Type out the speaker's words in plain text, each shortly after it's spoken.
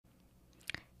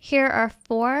Here are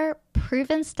 4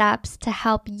 proven steps to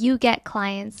help you get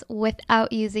clients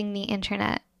without using the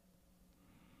internet.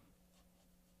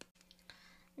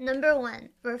 Number 1,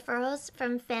 referrals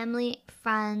from family,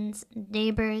 friends,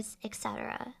 neighbors,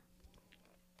 etc.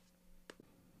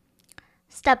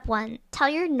 Step 1, tell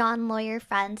your non-lawyer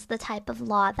friends the type of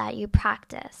law that you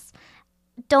practice.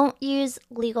 Don't use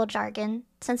legal jargon.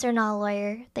 Since they're not a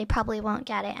lawyer, they probably won't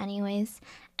get it anyways.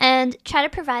 And try to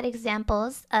provide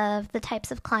examples of the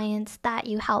types of clients that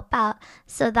you help out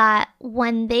so that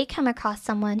when they come across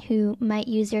someone who might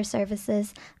use your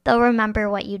services, they'll remember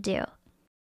what you do.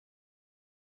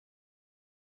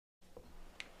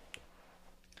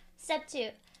 Step 2,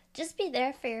 just be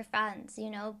there for your friends,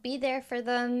 be there for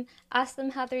them, ask them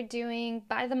how they're doing,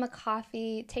 buy them a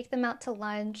coffee, take them out to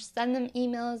lunch, send them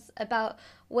emails about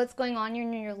what's going on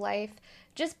in your life.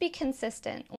 Just be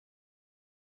consistent.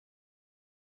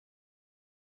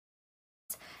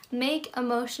 Make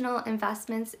emotional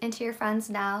investments into your friends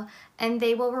now, and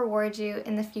they will reward you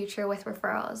in the future with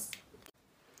referrals.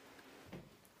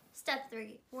 Step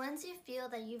 3, once you feel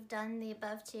that you've done the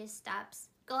above 2 steps,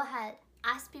 go ahead.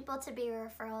 Ask people to be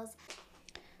your referrals.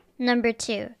 Number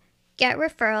 2, get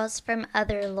referrals from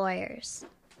other lawyers.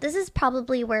 This is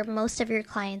probably where most of your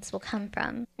clients will come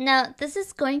from. Now, this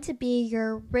is going to be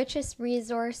your richest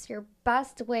resource, your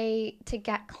best way to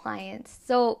get clients,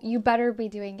 so you better be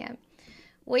doing it.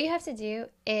 What you have to do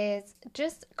is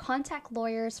just contact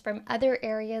lawyers from other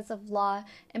areas of law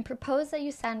and propose that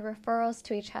you send referrals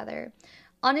to each other.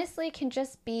 Honestly, it can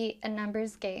just be a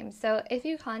numbers game. So if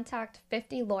you contact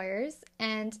 50 lawyers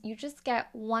and you just get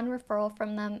 1 referral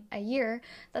from them a year,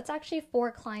 that's actually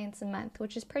 4 clients a month,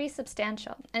 which is pretty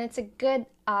substantial. And it's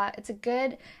a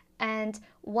good and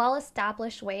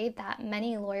well-established way that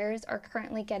many lawyers are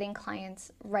currently getting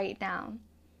clients right now.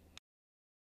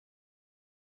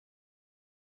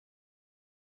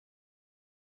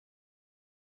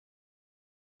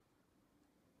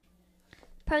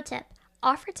 Pro tip.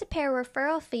 Offer to pay a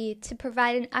referral fee to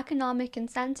provide an economic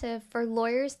incentive for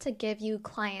lawyers to give you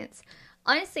clients.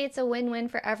 Honestly, it's a win-win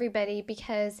for everybody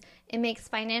because it makes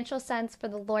financial sense for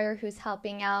the lawyer who's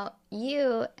helping out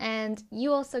you, and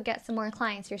you also get some more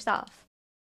clients yourself.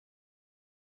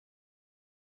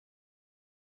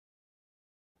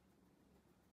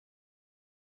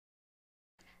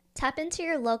 Tap into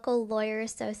your local lawyer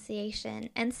association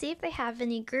and see if they have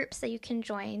any groups that you can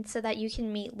join so that you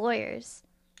can meet lawyers.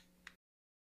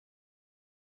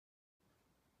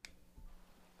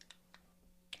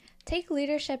 Take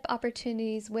leadership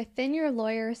opportunities within your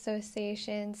lawyer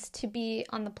associations to be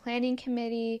on the planning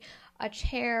committee, a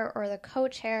chair, or the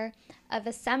co-chair of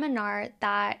a seminar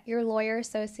that your lawyer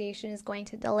association is going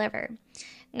to deliver.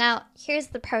 Now, here's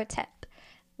the pro tip.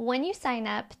 When you sign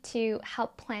up to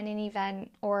help plan an event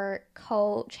or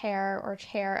co-chair or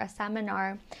chair a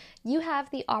seminar, you have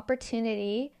the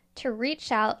opportunity to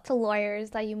reach out to lawyers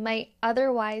that you might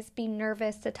otherwise be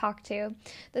nervous to talk to.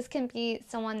 This can be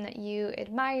someone that you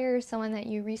admire, someone that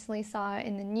you recently saw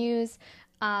in the news,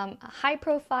 a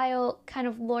high-profile kind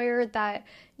of lawyer that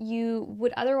you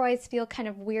would otherwise feel kind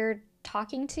of weird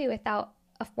talking to without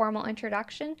a formal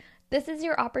introduction. This is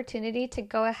your opportunity to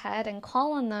go ahead and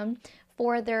call on them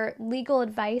for their legal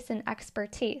advice and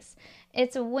expertise.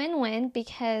 It's a win-win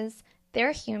because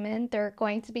they're human. They're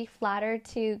going to be flattered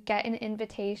to get an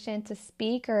invitation to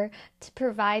speak or to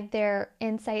provide their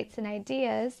insights and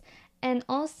ideas. And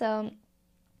also,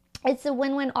 it's a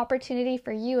win-win opportunity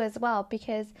for you as well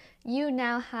because you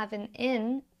now have an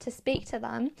in to speak to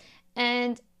them.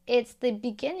 And it's the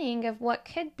beginning of what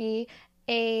could be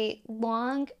a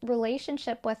long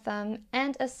relationship with them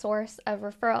and a source of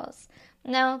referrals.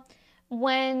 Now,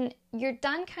 when you're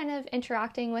done kind of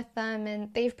interacting with them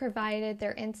and they've provided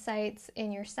their insights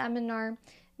in your seminar,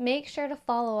 make sure to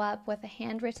follow up with a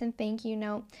handwritten thank you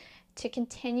note to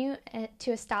continue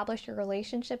to establish your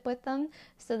relationship with them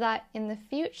so that in the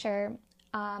future,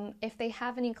 if they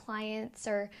have any clients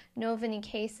or know of any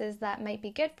cases that might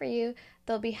be good for you,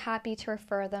 they'll be happy to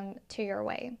refer them to your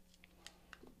way.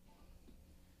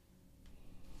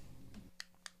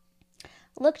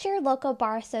 Look to your local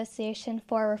bar association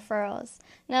for referrals.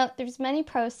 Now, there's many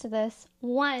pros to this.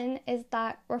 One is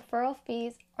that referral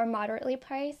fees are moderately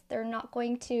priced. They're not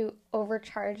going to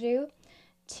overcharge you.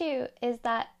 2 is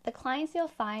that the clients you'll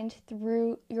find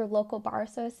through your local bar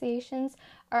associations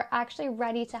are actually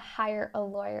ready to hire a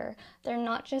lawyer. They're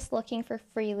not just looking for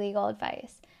free legal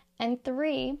advice. And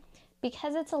 3,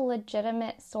 because it's a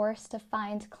legitimate source to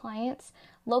find clients,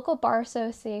 local bar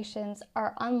associations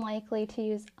are unlikely to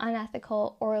use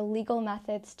unethical or illegal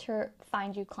methods to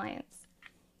find you clients.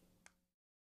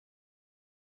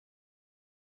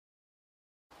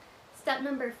 Step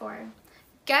number 4,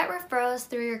 get referrals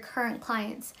through your current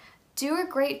clients. Do a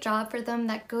great job for them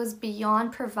that goes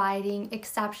beyond providing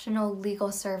exceptional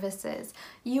legal services.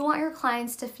 You want your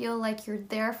clients to feel like you're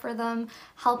there for them,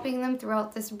 helping them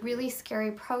throughout this really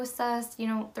scary process. You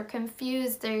know, they're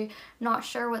confused, they're not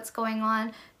sure what's going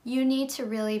on. You need to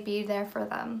really be there for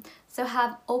them. So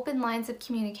have open lines of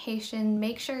communication,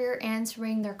 make sure you're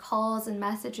answering their calls and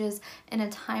messages in a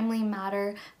timely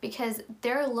manner because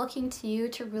they're looking to you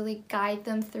to really guide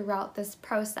them throughout this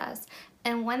process.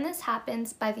 And when this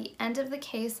happens, by the end of the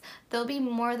case, they'll be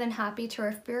more than happy to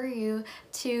refer you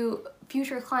to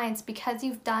future clients because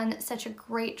you've done such a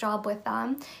great job with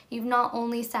them. You've not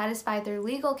only satisfied their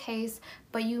legal case,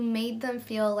 but you made them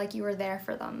feel like you were there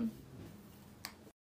for them.